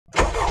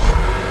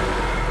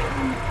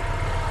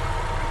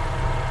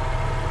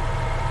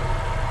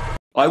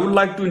I would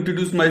like to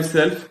introduce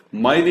myself.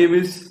 My name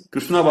is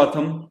Krishna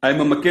Batham. I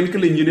am a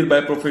mechanical engineer by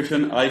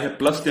profession. I have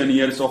plus 10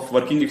 years of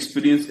working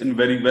experience in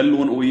very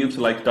well-known OEMs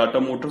like Tata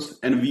Motors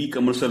and VE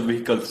commercial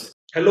vehicles.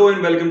 Hello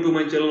and welcome to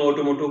my channel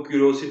Automotive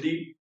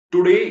Curiosity.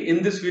 Today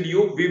in this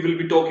video we will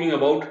be talking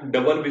about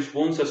double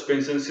wishbone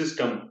suspension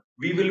system.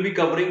 We will be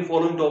covering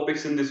following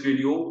topics in this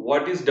video.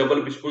 What is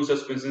double wishbone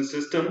suspension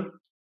system?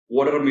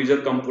 What are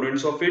major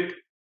components of it?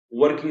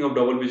 Working of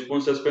double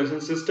wishbone suspension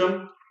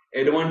system.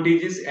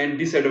 Advantages and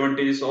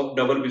disadvantages of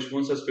double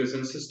wishbone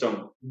suspension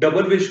system.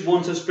 Double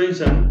wishbone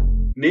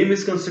suspension name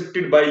is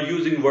constructed by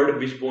using word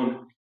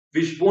wishbone.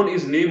 Wishbone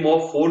is name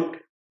of fourth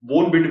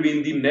bone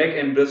between the neck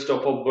and breast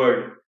of a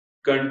bird.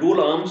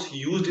 Control arms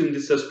used in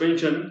this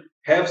suspension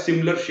have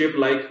similar shape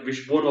like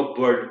wishbone of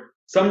bird.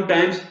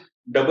 Sometimes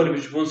double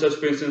wishbone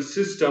suspension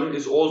system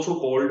is also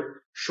called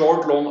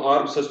short long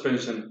arm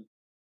suspension,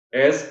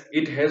 as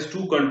it has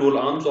two control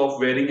arms of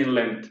varying in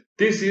length.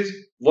 This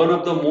is one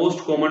of the most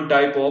common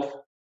type of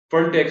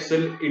front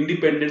axle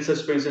independent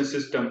suspension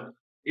system.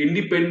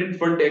 Independent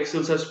front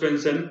axle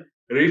suspension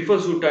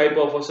refers to type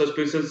of a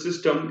suspension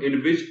system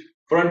in which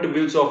front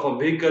wheels of a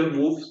vehicle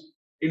moves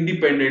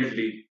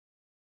independently.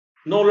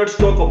 Now let's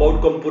talk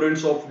about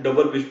components of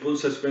double wishbone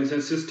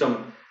suspension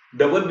system.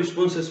 Double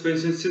wishbone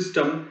suspension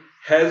system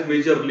has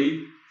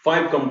majorly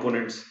 5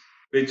 components,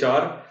 which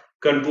are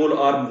control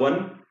arm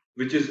 1,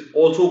 which is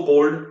also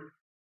called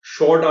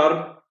short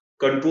arm,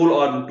 control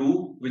arm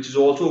 2, which is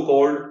also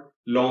called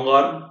long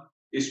arm,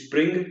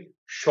 spring,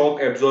 shock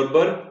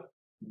absorber,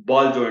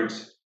 ball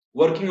joints.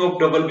 Working of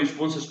double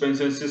wishbone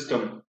suspension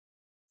system.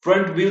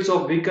 Front wheels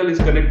of vehicle is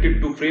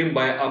connected to frame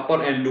by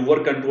upper and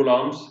lower control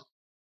arms.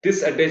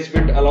 This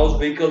attachment allows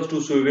vehicles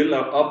to swivel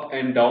up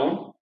and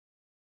down.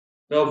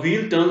 The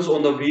wheel turns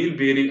on the wheel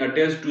bearing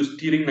attached to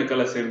steering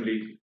knuckle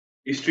assembly.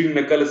 Steering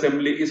knuckle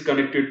assembly is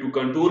connected to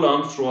control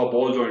arms through a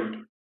ball joint.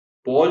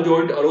 Ball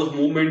joint allows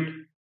movement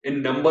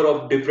in number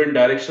of different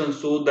directions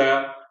so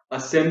the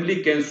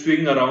assembly can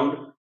swing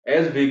around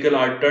as vehicles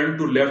are turned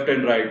to left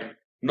and right.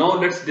 Now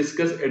let's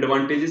discuss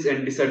advantages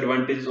and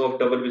disadvantages of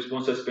double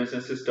wishbone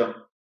suspension system.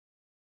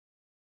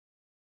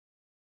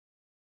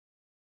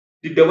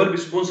 The double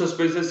wishbone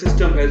suspension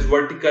system has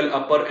vertical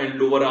upper and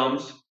lower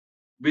arms,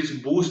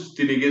 which boosts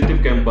the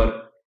negative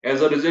camber.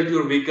 As a result,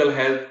 your vehicle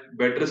has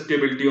better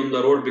stability on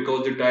the road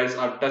because the tires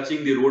are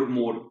touching the road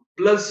more.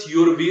 Plus,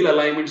 your wheel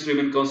alignments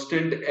remain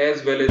constant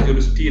as well as your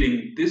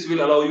steering. This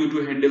will allow you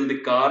to handle the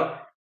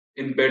car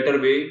in better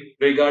way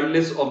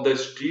regardless of the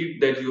street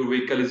that your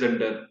vehicle is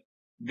under.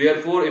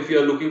 Therefore, if you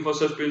are looking for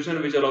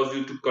suspension which allows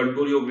you to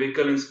control your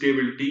vehicle in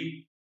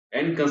stability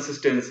and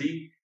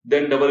consistency,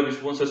 then double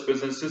wishbone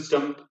suspension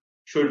system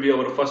should be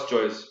our first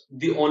choice.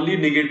 The only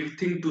negative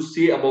thing to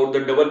say about the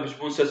double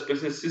wishbone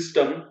suspension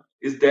system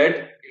is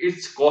that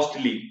it's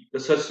costly. The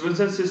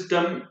suspension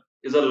system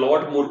is a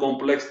lot more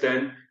complex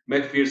than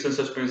McPherson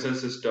suspension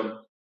system,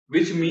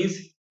 which means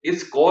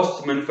it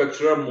costs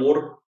manufacturer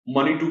more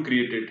money to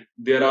create it.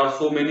 There are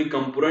so many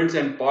components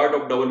and part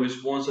of double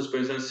wishbone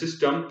suspension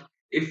system.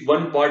 If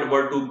one part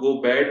were to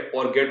go bad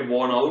or get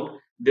worn out,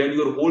 then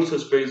your whole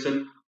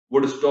suspension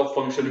would stop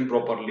functioning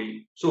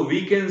properly. So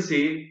we can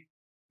say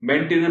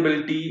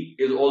maintainability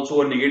is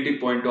also a negative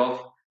point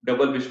of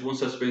double wishbone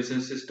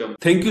suspension system.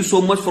 Thank you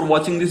so much for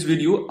watching this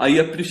video. I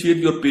appreciate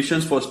your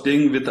patience for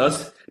staying with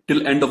us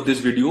till end of this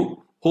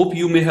video. Hope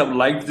you may have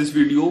liked this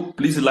video.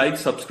 Please like,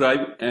 subscribe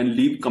and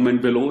leave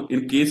comment below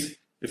in case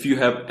if you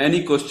have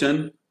any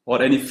question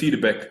or any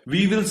feedback.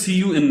 We will see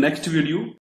you in next video.